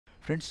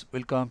Friends,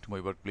 welcome to my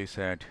workplace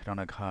at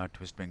Ranaghat,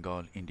 West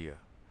Bengal, India.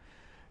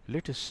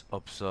 Let us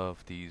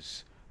observe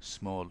these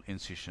small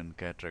incision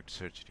cataract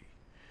surgery.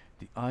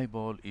 The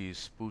eyeball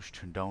is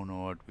pushed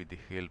downward with the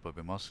help of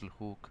a muscle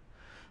hook.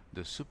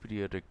 The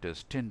superior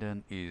rectus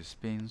tendon is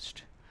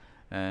pinched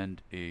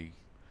and a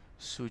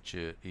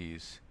suture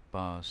is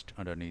passed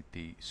underneath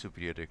the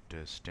superior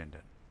rectus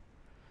tendon.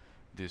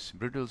 This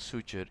brittle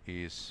suture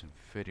is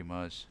very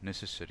much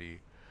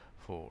necessary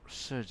for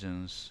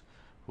surgeons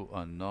who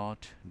are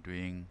not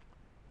doing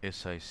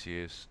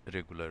SICS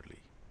regularly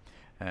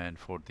and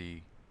for the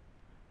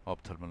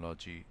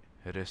ophthalmology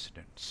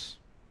residents.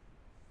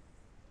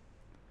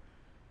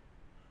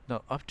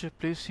 Now, after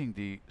placing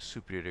the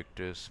superior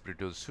rectus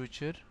brittle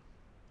suture,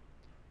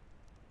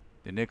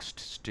 the next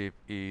step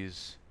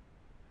is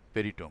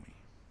peritomy.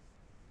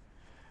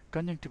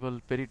 Conjunctival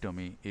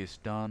peritomy is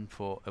done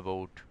for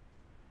about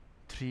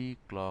 3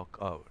 clock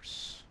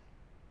hours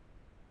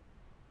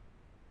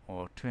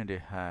or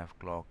 2.5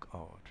 clock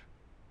hour,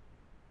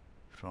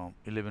 from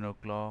 11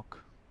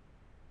 o'clock,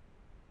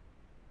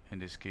 in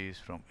this case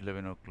from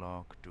 11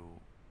 o'clock to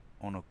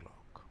 1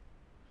 o'clock,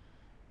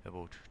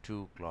 about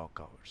 2 clock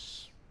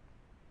hours.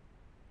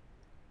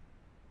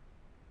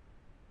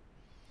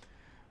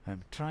 I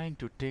am trying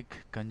to take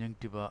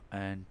conjunctiva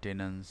and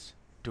tenons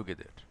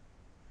together,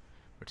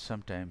 but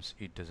sometimes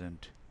it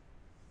doesn't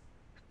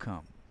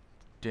come.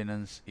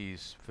 Tenons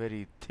is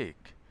very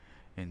thick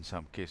in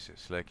some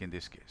cases, like in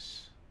this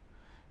case.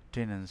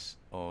 Tenons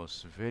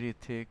was very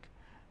thick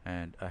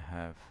and I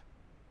have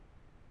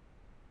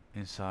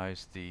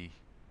incised the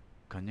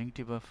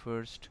conjunctiva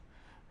first,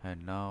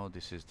 and now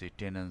this is the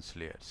tenons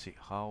layer. See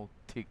how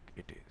thick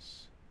it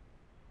is.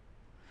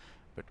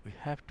 But we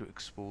have to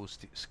expose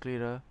the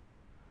sclera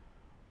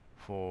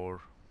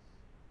for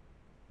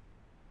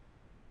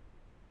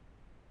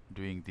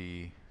doing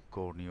the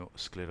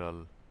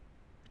corneoscleral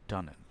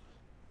tunnel.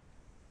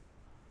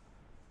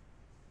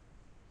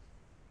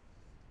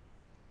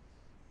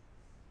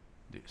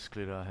 The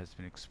sclera has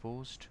been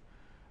exposed,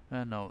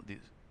 and now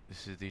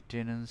this is the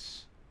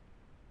tenons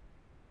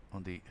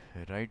on the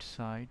right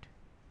side.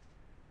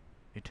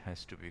 It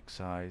has to be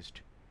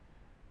excised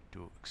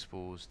to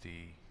expose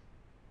the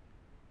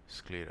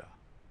sclera.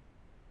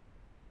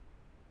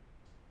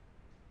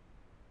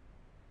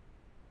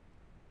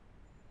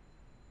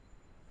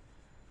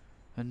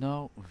 And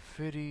now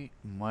very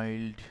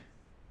mild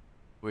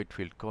wet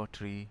field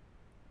cautery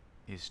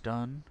is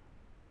done.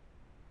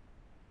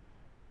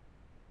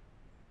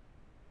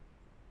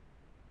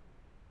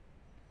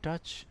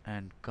 Touch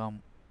and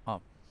come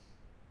up.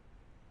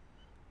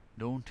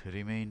 Don't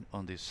remain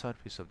on the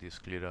surface of the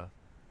sclera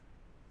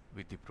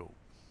with the probe.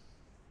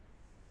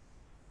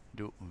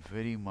 Do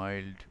very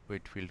mild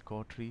wet field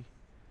cautery.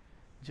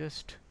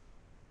 Just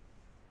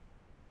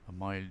a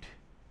mild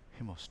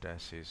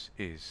hemostasis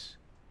is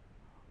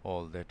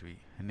all that we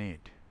need.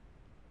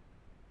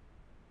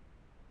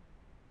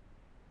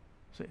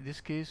 So in this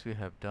case we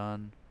have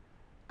done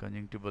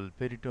conjunctival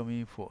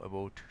peritomy for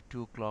about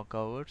 2 clock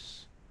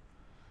hours,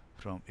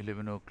 from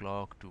 11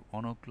 o'clock to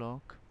 1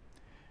 o'clock,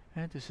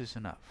 and this is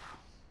enough.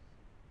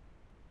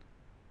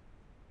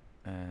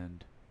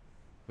 And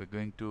we're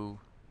going to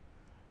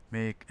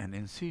make an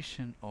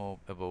incision of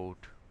about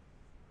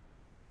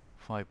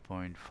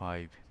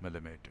 5.5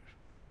 millimeter.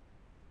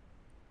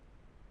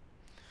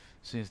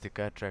 Since the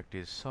cataract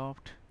is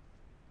soft,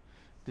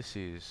 this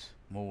is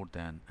more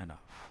than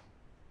enough.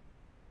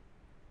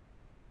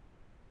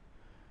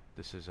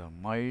 This is a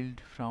mild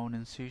frown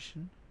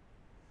incision,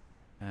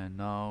 and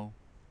now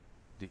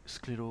the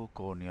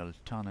sclerocorneal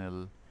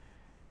tunnel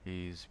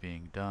is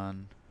being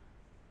done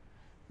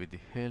with the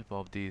help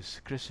of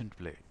this crescent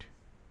blade.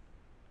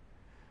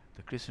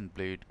 The crescent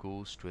blade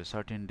goes to a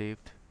certain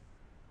depth,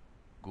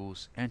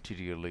 goes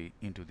anteriorly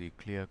into the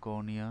clear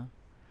cornea,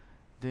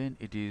 then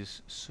it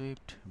is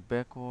swept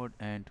backward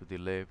and to the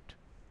left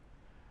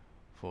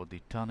for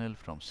the tunnel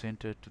from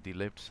center to the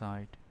left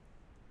side.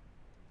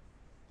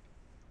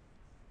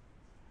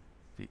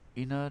 The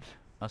inner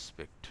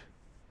aspect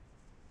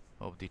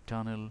of the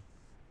tunnel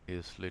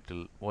is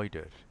little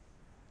wider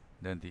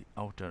than the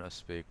outer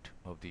aspect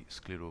of the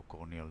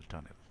sclerocorneal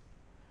tunnel,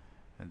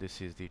 and this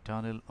is the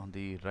tunnel on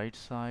the right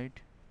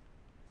side.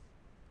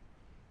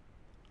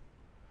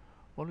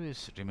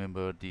 Always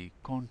remember the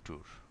contour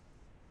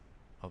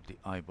of the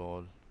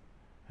eyeball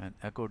and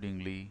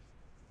accordingly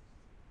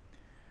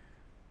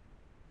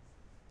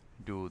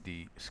do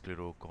the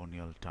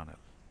sclerocorneal tunnel.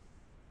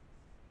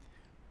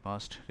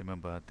 Must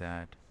remember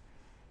that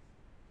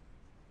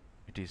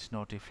it is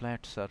not a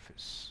flat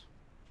surface.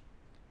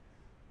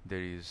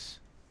 There is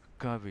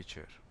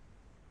curvature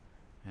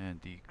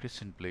and the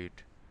crescent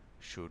blade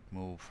should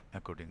move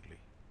accordingly.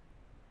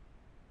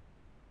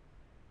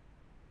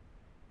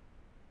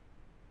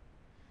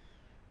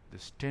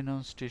 This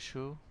tenons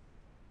tissue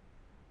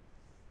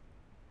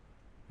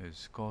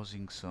is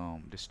causing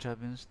some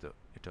disturbance.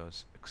 It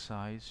was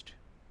excised,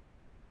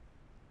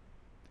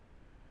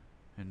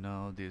 and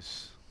now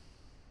this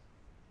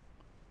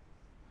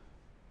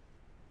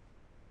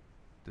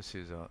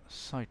is a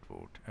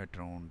sideboard at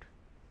around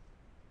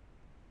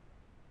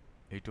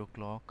 8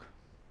 o'clock,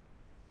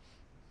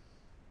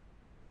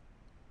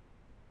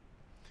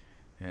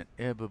 an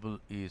air bubble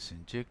is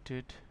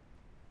injected.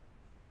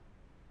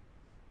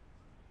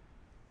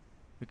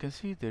 We can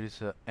see there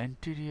is an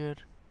anterior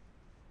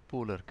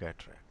polar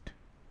cataract,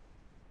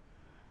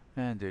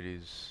 and there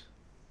is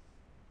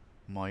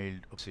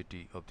mild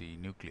opacity of the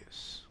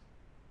nucleus.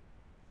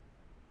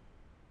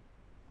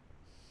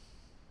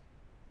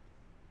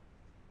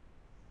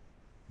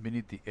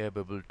 Beneath the air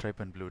bubble,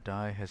 trypan blue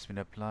dye has been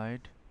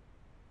applied,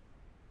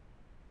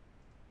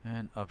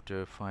 and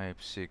after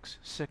 5-6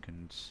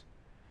 seconds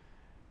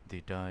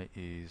the dye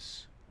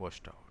is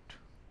washed out.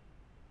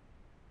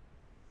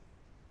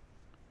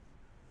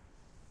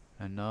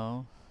 And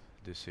now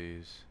this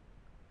is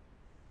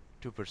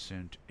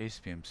 2%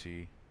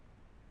 HPMC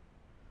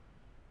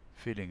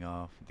filling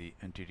off the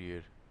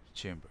anterior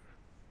chamber.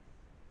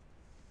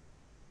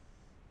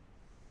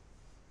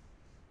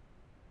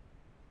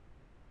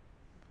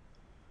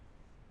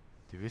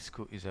 The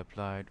visco is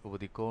applied over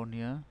the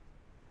cornea,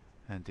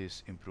 and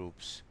this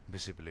improves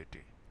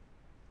visibility.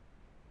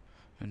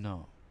 And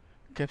now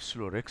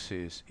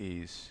capsulorhexis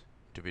is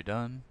to be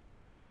done.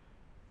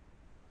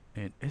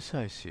 In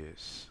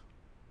SICS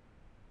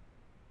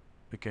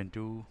we can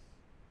do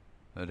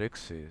a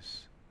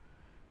rhexis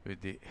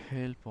with the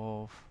help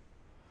of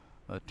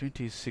a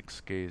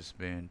 26 gauge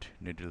bent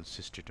needle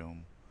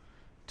cystotome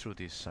through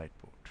the side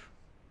port.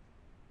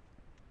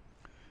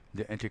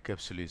 The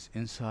anticapsule is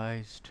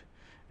incised,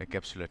 a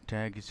capsular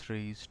tag is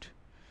raised,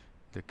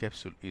 the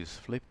capsule is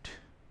flipped,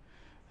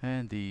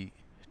 and the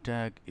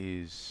tag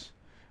is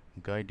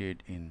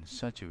guided in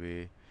such a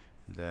way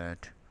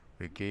that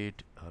we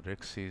get a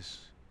rhexis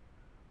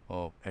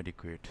of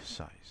adequate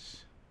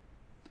size.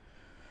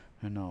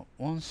 And now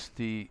once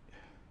the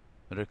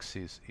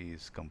rhexis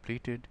is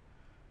completed,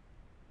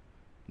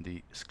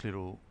 the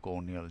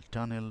sclerocorneal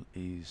tunnel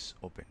is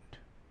opened.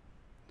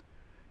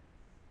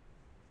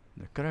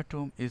 The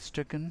keratome is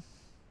taken.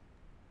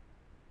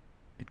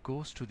 It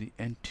goes to the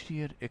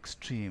anterior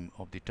extreme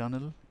of the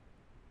tunnel,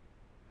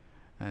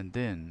 and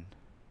then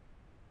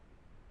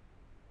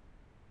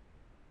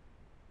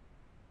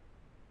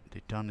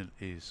the tunnel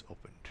is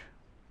opened.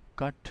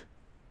 Cut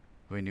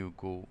when you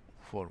go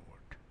forward.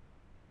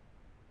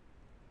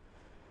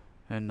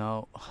 And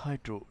now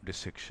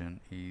hydrodissection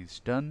is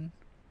done.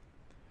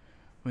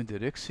 When the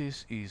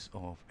rhexis is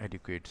of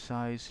adequate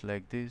size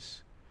like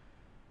this,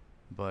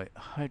 by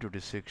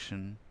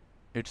hydrodissection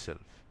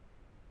itself,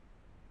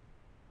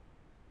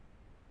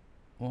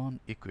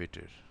 one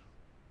equator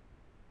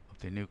of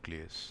the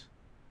nucleus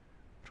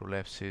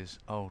prolapses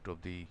out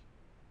of the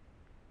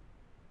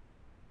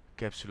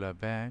capsular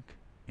bag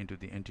into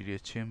the anterior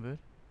chamber,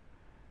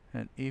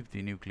 and if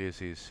the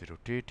nucleus is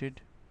rotated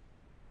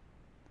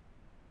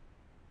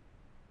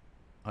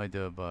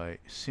either by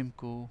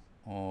Simcoe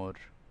or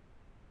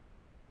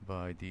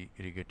by the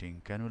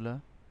irrigating cannula,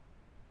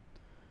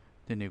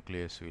 the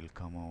nucleus will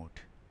come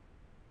out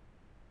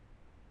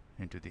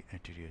into the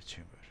anterior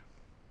chamber.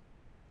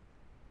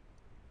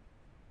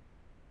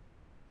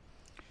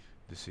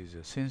 This is a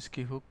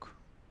Sinskey hook.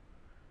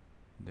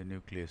 The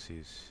nucleus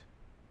is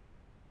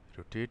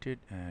rotated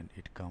and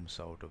it comes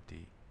out of the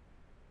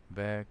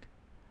bag,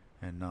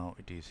 and now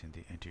it is in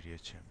the anterior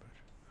chamber.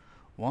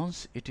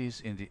 Once it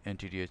is in the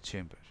anterior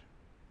chamber,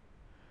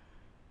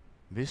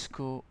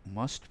 visco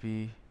must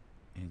be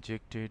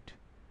injected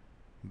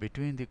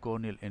between the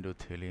corneal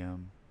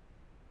endothelium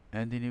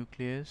and the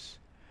nucleus,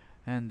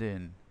 and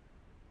then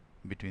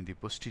between the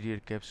posterior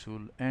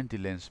capsule and the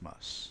lens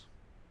mass.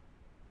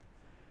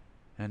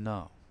 And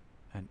now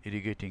an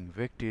irrigating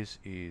vectis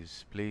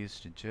is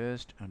placed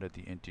just under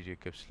the anterior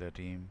capsular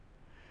rim,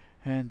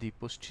 and the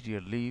posterior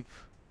leaf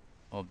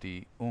of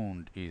the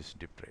wound is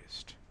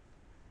depressed,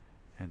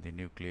 and the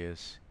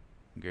nucleus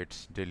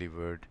gets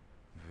delivered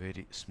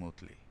very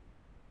smoothly.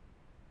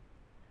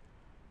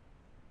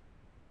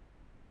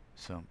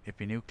 Some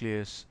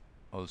epinucleus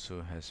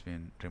also has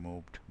been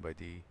removed by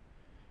the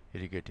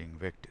irrigating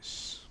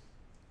vectis.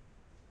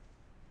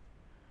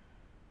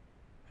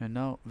 And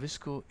now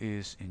visco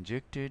is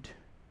injected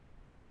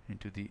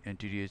into the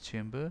anterior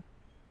chamber,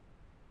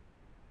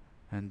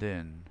 and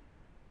then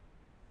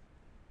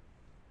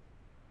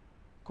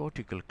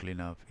cortical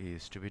cleanup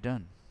is to be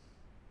done.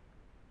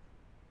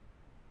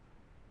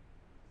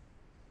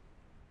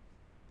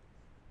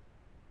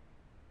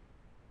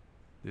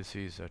 This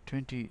is a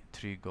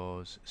 23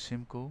 gauge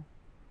Simcoe.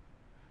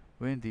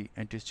 When the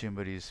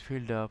antechamber is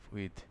filled up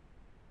with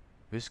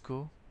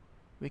visco,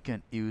 we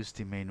can use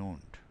the main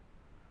wound.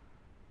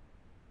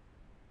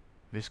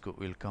 Visco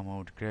will come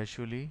out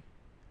gradually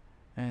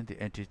and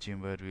the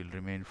antechamber will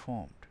remain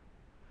formed.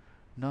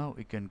 Now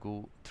we can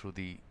go through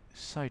the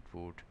side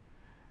port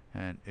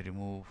and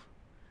remove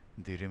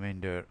the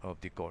remainder of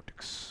the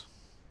cortex.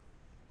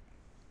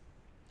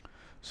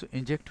 So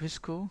inject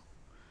visco,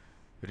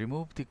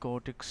 remove the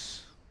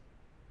cortex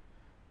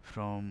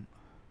from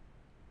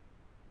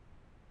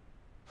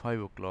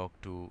 5 o'clock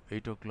to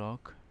 8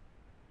 o'clock,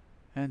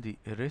 and the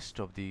rest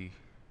of the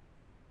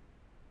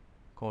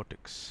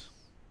cortex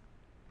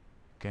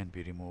can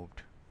be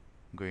removed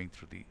going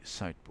through the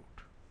side port.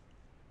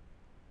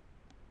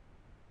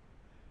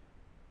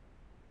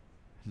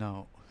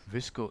 Now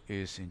visco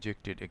is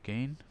injected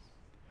again.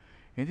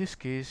 In this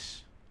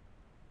case,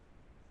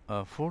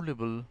 a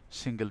foldable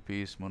single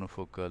piece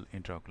monofocal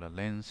intraocular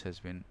lens has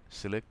been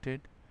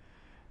selected,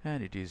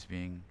 and it is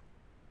being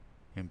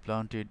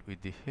implanted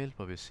with the help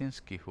of a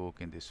Sinskey hook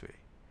in this way.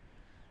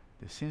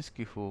 The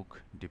Sinskey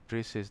hook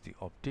depresses the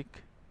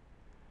optic,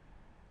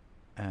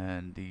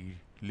 and the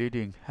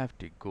leading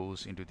haptic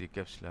goes into the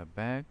capsular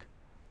bag,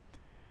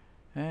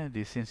 and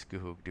the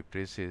Sinskey hook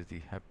depresses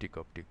the haptic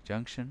optic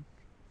junction,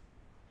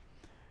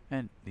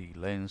 and the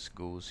lens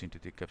goes into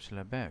the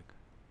capsular bag.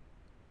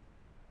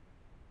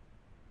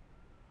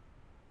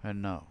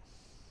 And now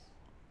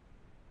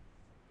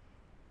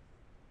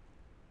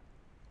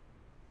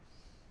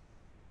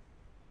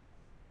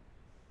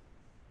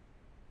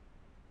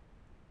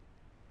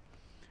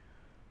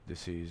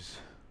this is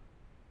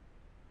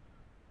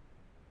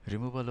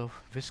removal of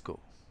visco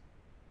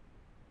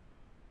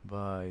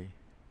by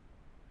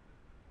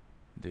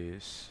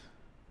this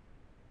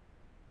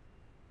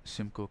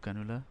Simcoe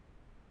cannula,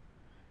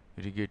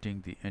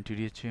 irrigating the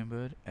anterior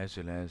chamber as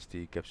well as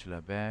the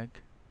capsular bag,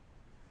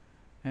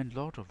 and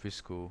lot of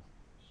visco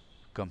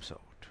comes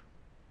out.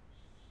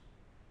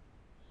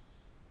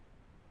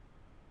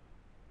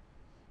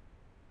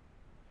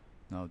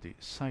 Now the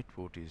side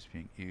port is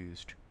being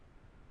used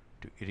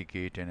to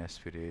irrigate and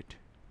aspirate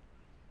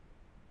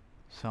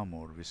some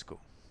more visco.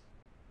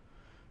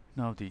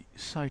 Now the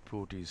side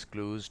port is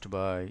closed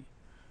by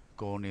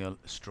corneal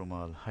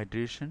stromal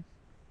hydration,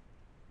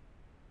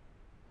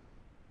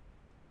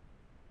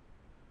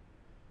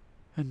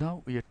 and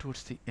now we are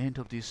towards the end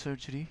of the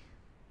surgery.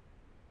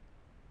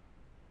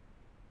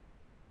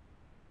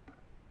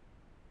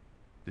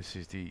 This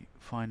is the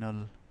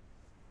final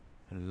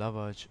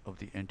lavage of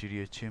the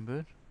anterior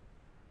chamber,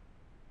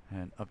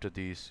 and after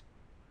this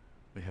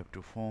we have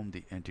to form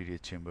the anterior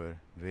chamber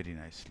very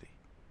nicely.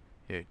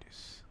 Here it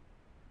is.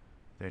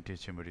 The anterior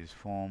chamber is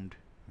formed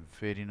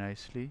very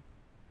nicely,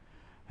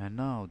 and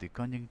now the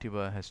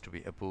conjunctiva has to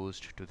be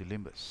opposed to the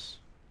limbus.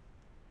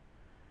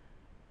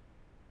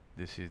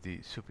 This is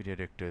the superior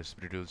rectus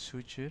bridle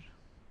suture.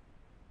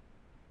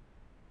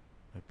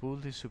 I pull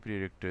the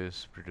superior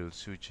rectus bridle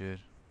suture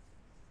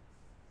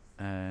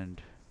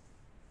and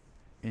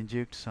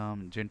inject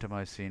some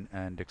gentamicin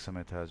and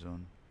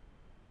dexamethasone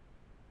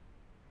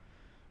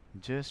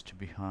just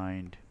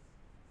behind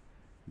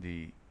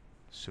the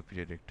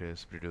superior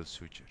rectus bridle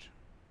suture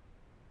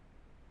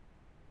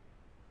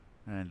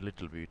and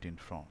little bit in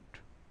front,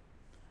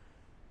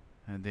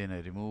 and then I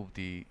remove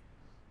the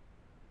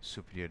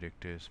superior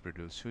rectus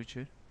bridle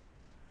suture.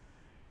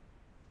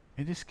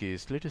 In this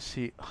case, let us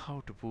see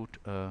how to put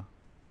a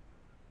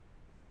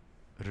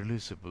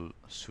releasable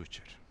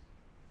suture.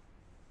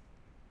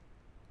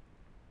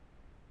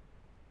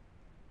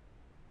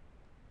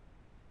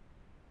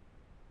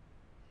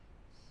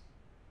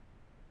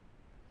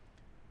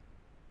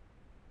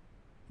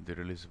 The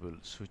releasable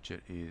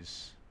suture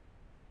is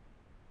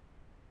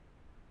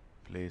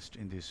placed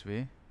in this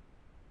way.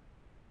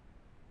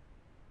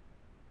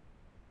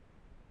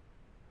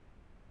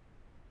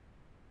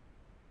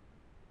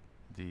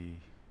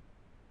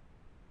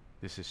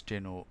 This is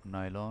steno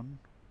nylon,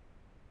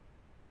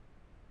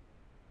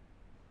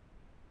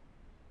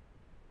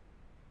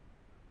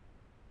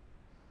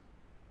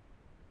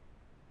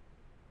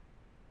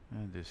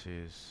 and this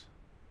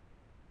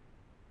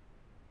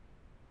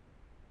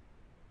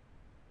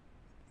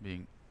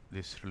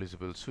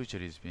releasable suture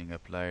is being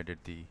applied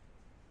at the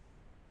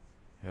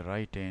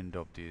right end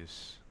of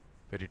this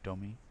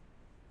peritomy,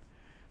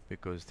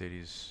 because there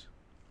is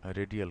a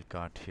radial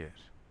cut here.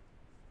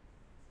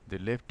 The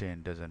left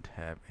end doesn't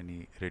have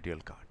any radial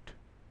cut.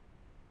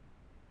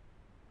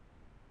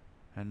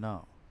 And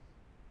now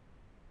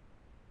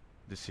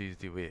this is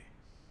the way.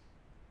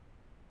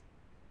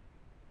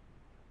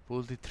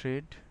 Pull the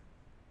thread,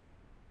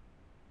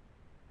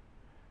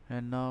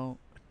 and now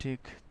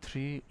take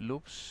 3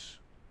 loops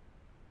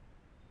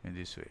in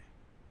this way.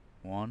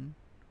 1,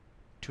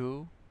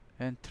 2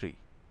 and 3.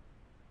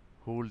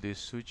 Hold this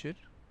suture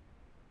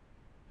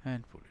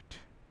and pull it,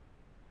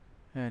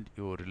 and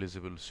your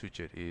releasable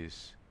suture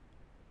is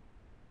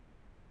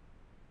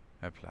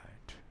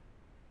applied.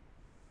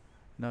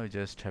 Now you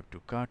just have to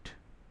cut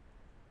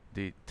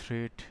the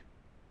thread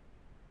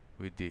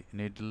with the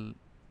needle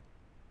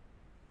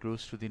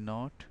close to the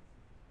knot,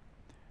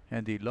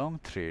 and the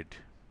long thread,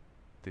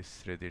 this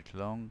thread is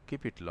long,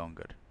 keep it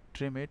longer,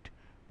 trim it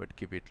but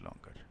keep it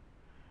longer.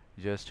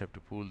 You just have to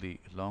pull the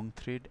long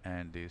thread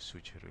and the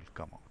suture will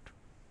come out.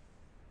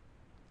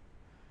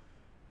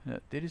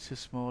 There is a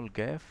small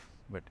gap,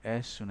 but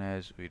as soon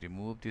as we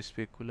remove the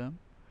speculum,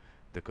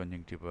 the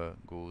conjunctiva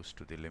goes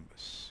to the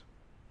limbus.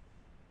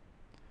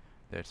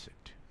 That's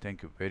it.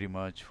 Thank you very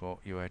much for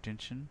your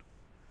attention.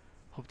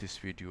 Hope this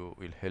video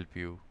will help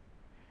you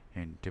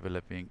in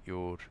developing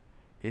your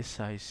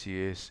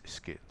SICS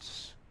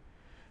skills.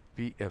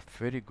 Be a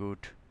very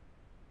good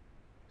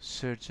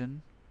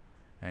surgeon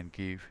and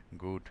give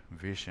good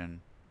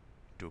vision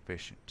to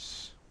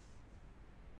patients.